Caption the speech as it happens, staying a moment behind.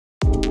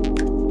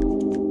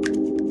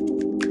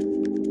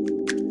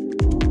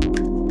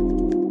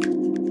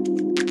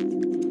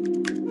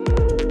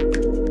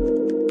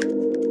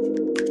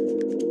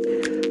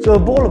So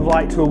the ball of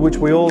light tool, which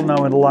we all know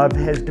and love,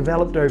 has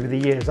developed over the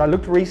years. I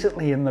looked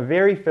recently and the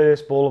very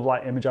first ball of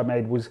light image I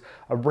made was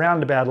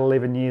around about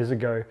 11 years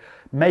ago,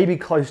 maybe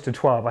close to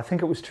 12. I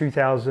think it was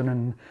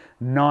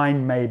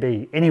 2009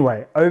 maybe.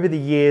 Anyway, over the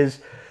years,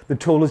 the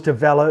tool has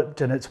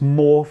developed and it's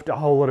morphed a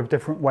whole lot of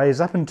different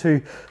ways up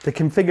into the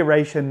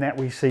configuration that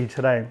we see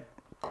today.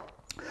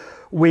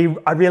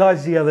 I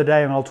realized the other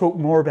day, and I'll talk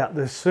more about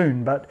this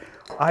soon, but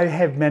I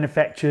have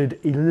manufactured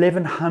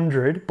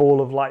 1,100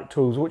 ball of light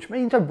tools, which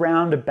means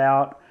around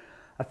about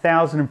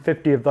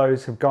 1,050 of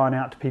those have gone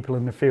out to people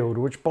in the field,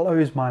 which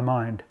blows my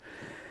mind.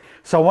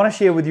 So I want to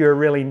share with you a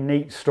really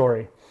neat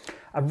story.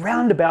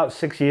 Around about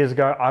 6 years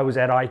ago, I was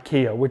at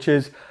IKEA, which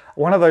is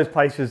one of those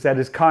places that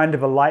is kind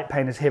of a light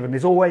painter's heaven.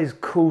 There's always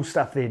cool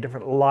stuff there,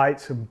 different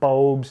lights and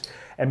bulbs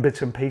and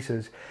bits and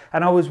pieces.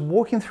 And I was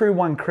walking through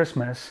one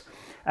Christmas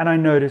and I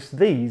noticed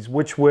these,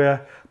 which were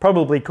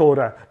probably called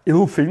a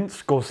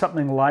Ilfinsk or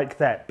something like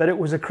that. But it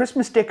was a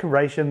Christmas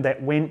decoration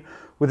that went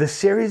with a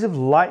series of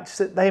lights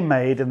that they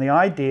made. And the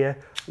idea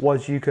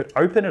was you could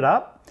open it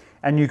up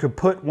and you could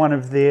put one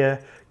of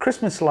their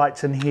Christmas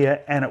lights in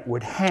here and it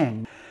would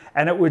hang.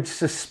 And it would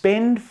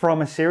suspend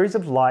from a series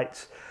of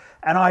lights.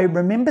 And I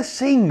remember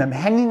seeing them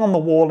hanging on the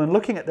wall and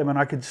looking at them, and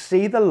I could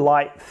see the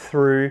light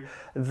through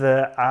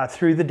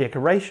the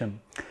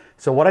decoration.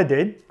 So what I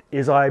did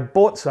is I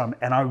bought some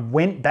and I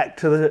went back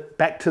to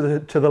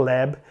the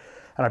lab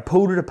and I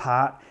pulled it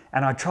apart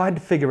and I tried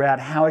to figure out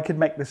how I could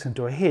make this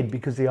into a head,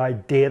 because the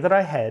idea that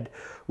I had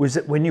was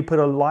that when you put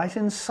a light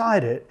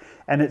inside it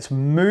and it's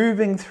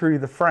moving through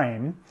the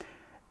frame,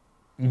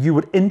 you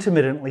would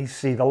intermittently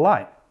see the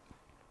light.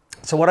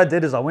 So what I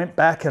did is I went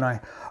back and I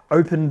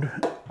opened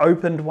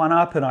one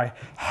up and I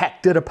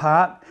hacked it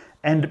apart,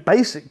 and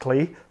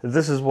basically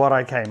this is what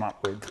I came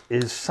up with,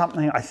 is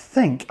something. I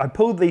think I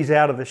pulled these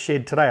out of the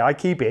shed today. I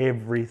keep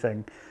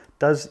everything.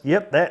 Some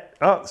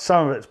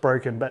of it's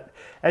broken, but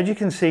as you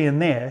can see in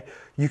there,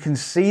 you can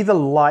see the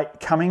light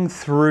coming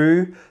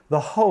through the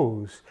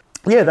holes.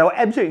 Yeah, they were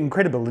absolutely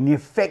incredible, and the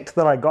effect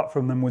that I got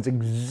from them was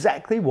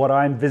exactly what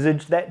I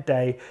envisaged that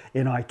day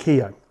in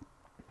IKEA.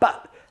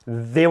 But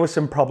there were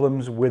some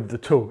problems with the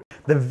tool.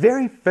 The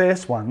very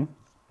first one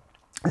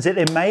is that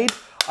they're made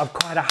of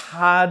quite a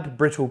hard,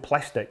 brittle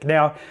plastic.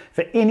 Now,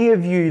 for any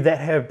of you that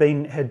have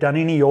done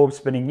any orb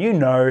spinning, you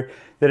know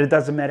that it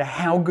doesn't matter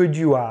how good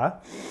you are,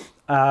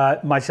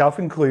 myself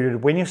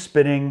included, when you're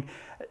spinning,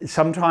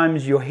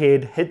 sometimes your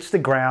head hits the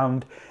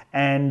ground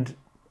and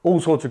all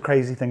sorts of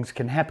crazy things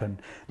can happen.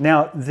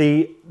 Now,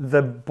 the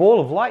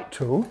ball of light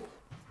tool,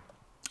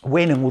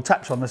 and we'll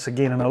touch on this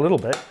again in a little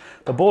bit,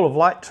 the ball of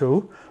light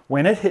tool,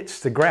 when it hits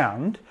the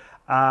ground,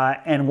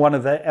 and one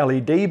of the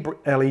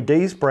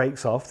LEDs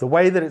breaks off, the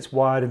way that it's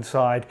wired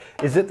inside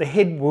is that the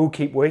head will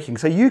keep working.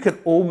 So you can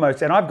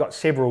almost, and I've got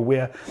several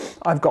where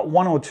I've got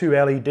 1 or 2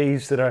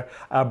 LEDs that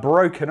are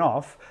broken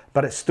off,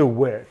 but it still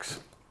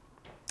works.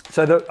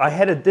 So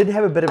did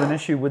have a bit of an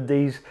issue with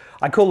these,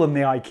 I call them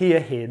the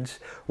IKEA heads,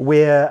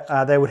 where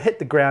they would hit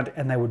the ground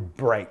and they would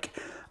break.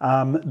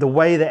 The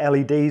way the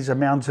LEDs are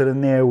mounted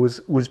in there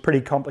was pretty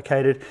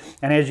complicated,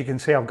 and as you can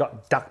see, I've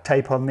got duct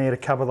tape on there to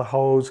cover the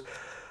holes.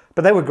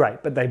 But they were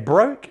great, but they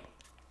broke,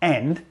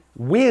 and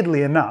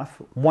weirdly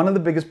enough, one of the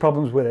biggest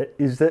problems with it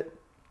is that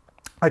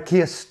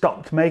IKEA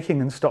stopped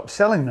making and stopped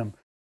selling them.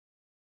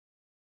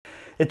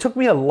 It took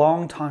me a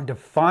long time to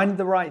find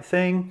the right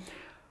thing,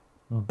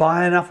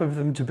 buy enough of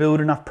them to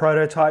build enough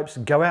prototypes,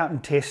 go out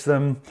and test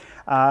them,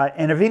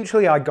 and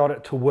eventually I got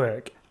it to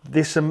work.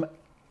 There's some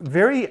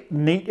very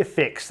neat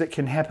effects that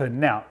can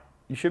happen. Now,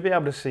 you should be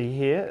able to see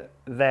here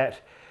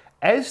that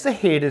as the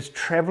head is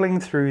traveling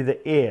through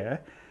the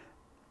air,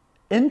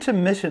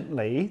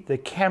 intermittently the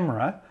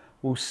camera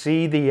will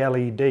see the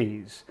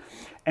LEDs.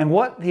 And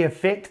what the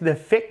effect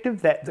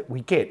of that we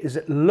get is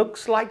it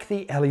looks like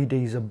the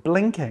LEDs are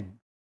blinking.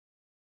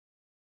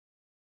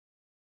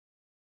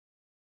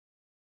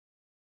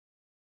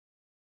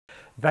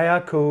 They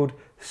are called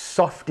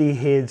Softy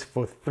Heads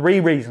for 3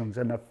 reasons.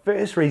 And the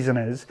first reason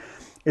is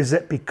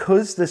that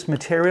because this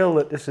material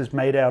that this is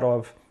made out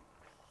of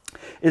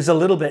is a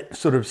little bit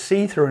sort of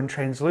see-through and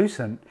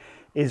translucent,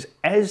 is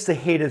as the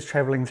head is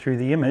traveling through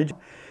the image,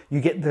 you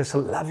get this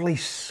lovely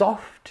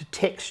soft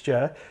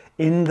texture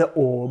in the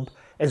orb,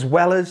 as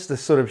well as the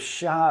sort of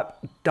sharp,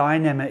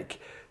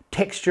 dynamic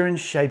texture and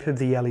shape of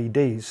the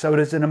LEDs. So it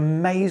is an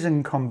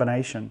amazing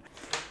combination.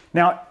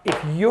 Now, if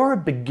you're a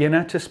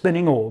beginner to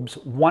spinning orbs,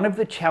 one of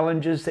the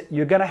challenges that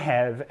you're going to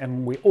have,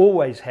 and we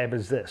always have,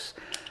 is this.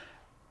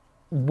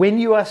 When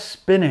you are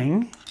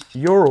spinning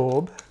your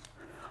orb,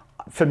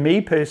 for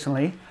me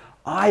personally,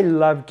 I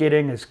love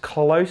getting as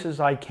close as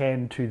I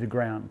can to the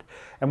ground.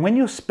 And when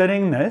you're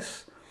spinning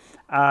this,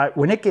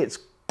 when it gets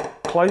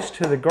close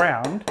to the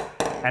ground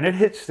and it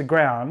hits the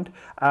ground,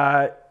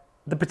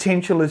 the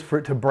potential is for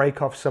it to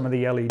break off some of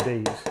the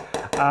LEDs.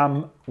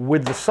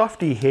 With the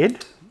Softy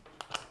head,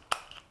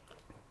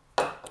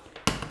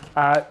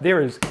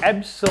 there is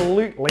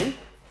absolutely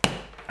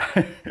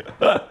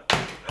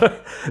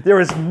there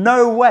is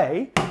no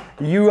way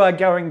you are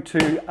going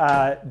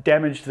to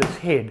damage this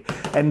head.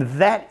 And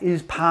that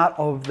is part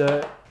of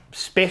the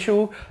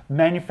special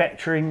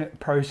manufacturing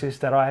process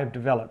that I have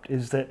developed,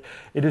 is that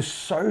it is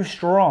so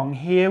strong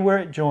here where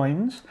it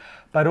joins,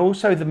 but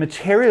also the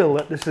material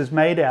that this is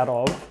made out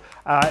of,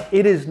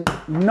 it is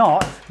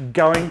not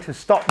going to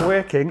stop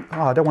working.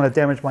 Oh, I don't want to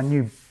damage my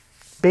new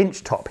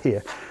bench top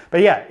here.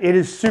 But yeah, it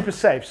is super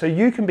safe. So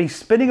you can be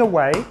spinning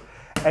away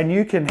and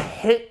you can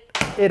hit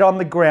it on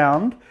the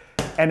ground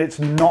and it's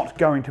not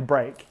going to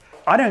break.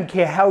 I don't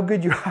care how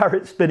good you are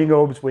at spinning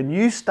orbs, when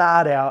you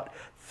start out,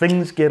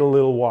 things get a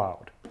little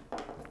wild.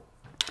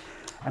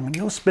 And when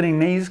you're spinning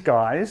these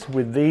guys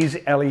with these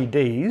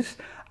LEDs,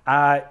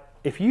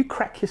 if you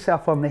crack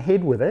yourself on the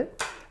head with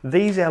it,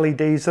 these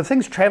LEDs, the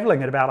thing's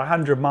traveling at about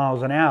 100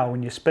 miles an hour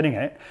when you're spinning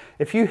it.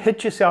 If you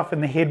hit yourself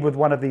in the head with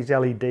one of these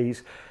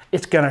LEDs,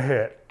 it's going to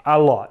hurt a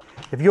lot.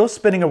 If you're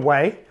spinning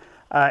away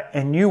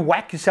and you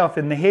whack yourself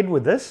in the head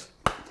with this,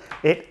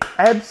 it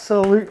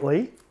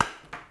absolutely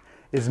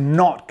is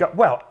not,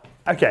 well,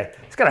 okay,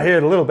 it's going to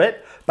hurt a little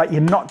bit, but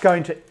you're not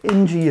going to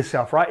injure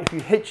yourself, right? If you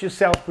hit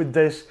yourself with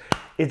this,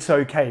 it's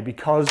okay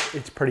because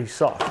it's pretty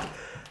soft.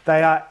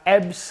 They are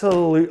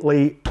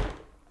absolutely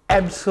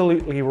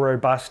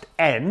robust,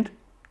 and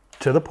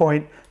to the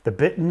point, the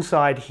bit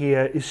inside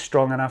here is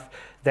strong enough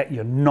that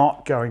you're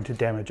not going to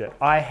damage it.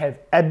 I have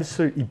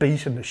absolutely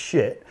beaten the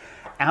shit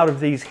out of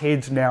these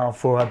heads now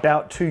for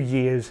about 2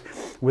 years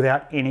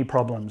without any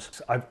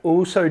problems. I've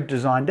also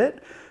designed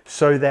it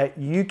so that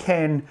you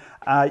can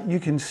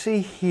see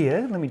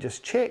here, let me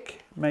just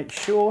check, make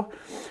sure.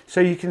 So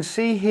you can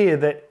see here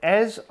that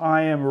as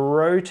I am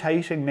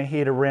rotating the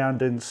head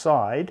around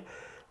inside,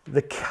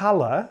 the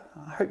color,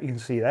 I hope you can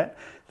see that,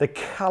 the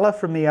color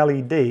from the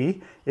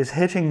LED is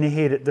hitting the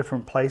head at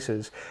different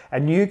places.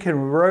 And you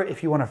can,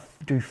 if you want to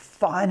do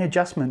fine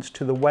adjustments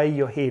to the way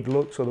your head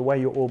looks or the way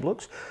your orb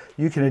looks,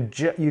 you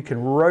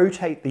can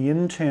rotate the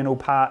internal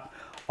part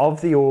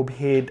of the orb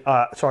head,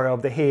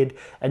 of the head,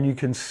 and you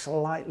can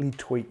slightly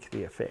tweak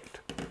the effect.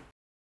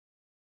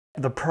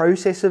 The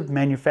process of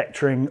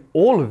manufacturing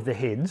all of the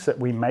heads that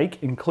we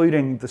make,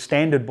 including the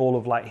standard ball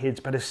of light heads,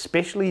 but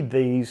especially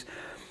these,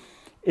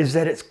 is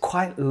that it's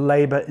quite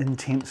labor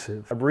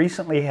intensive. I've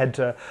recently had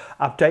to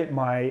update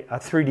my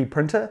 3D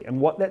printer, and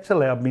what that's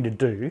allowed me to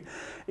do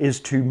is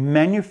to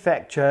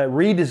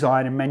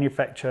redesign and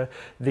manufacture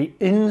the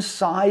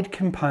inside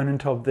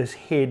component of this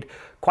head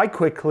quite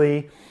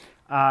quickly,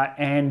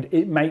 and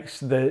it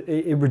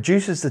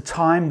reduces the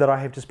time that I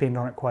have to spend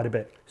on it quite a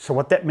bit. So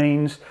what that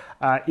means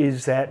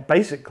is that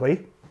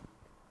basically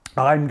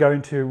I'm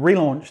going to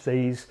relaunch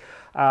these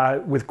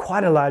with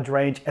quite a large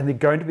range, and they're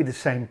going to be the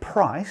same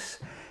price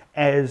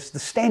as the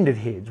standard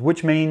heads,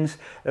 which means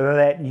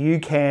that you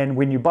can,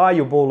 when you buy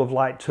your ball of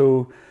light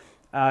tool,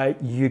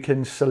 you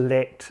can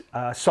select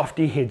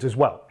Softy Heads as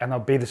well, and they'll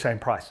be the same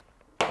price.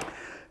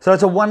 So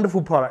it's a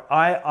wonderful product.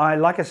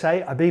 Like I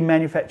say, I've been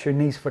manufacturing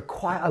these for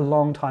quite a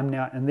long time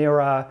now, and there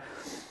are,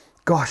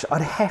 gosh,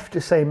 I'd have to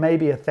say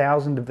maybe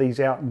 1,000 of these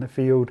out in the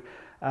field,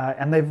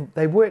 and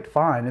they've worked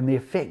fine, and the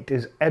effect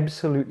is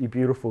absolutely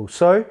beautiful.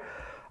 So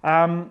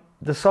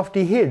the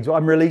Softy Heads,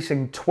 I'm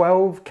releasing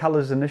 12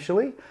 colors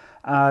initially.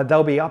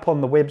 They'll be up on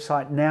the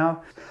website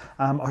now.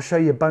 I'll show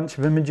you a bunch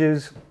of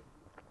images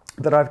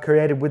that I've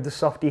created with the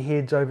Softy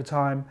Heads over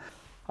time.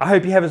 I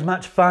hope you have as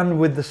much fun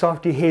with the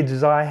Softy Heads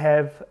as I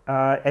have,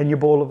 and your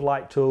ball of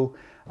light tool.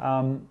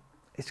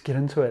 Let's get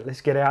into it. Let's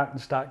get out and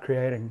start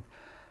creating.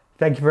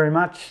 Thank you very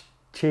much.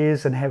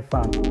 Cheers and have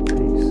fun.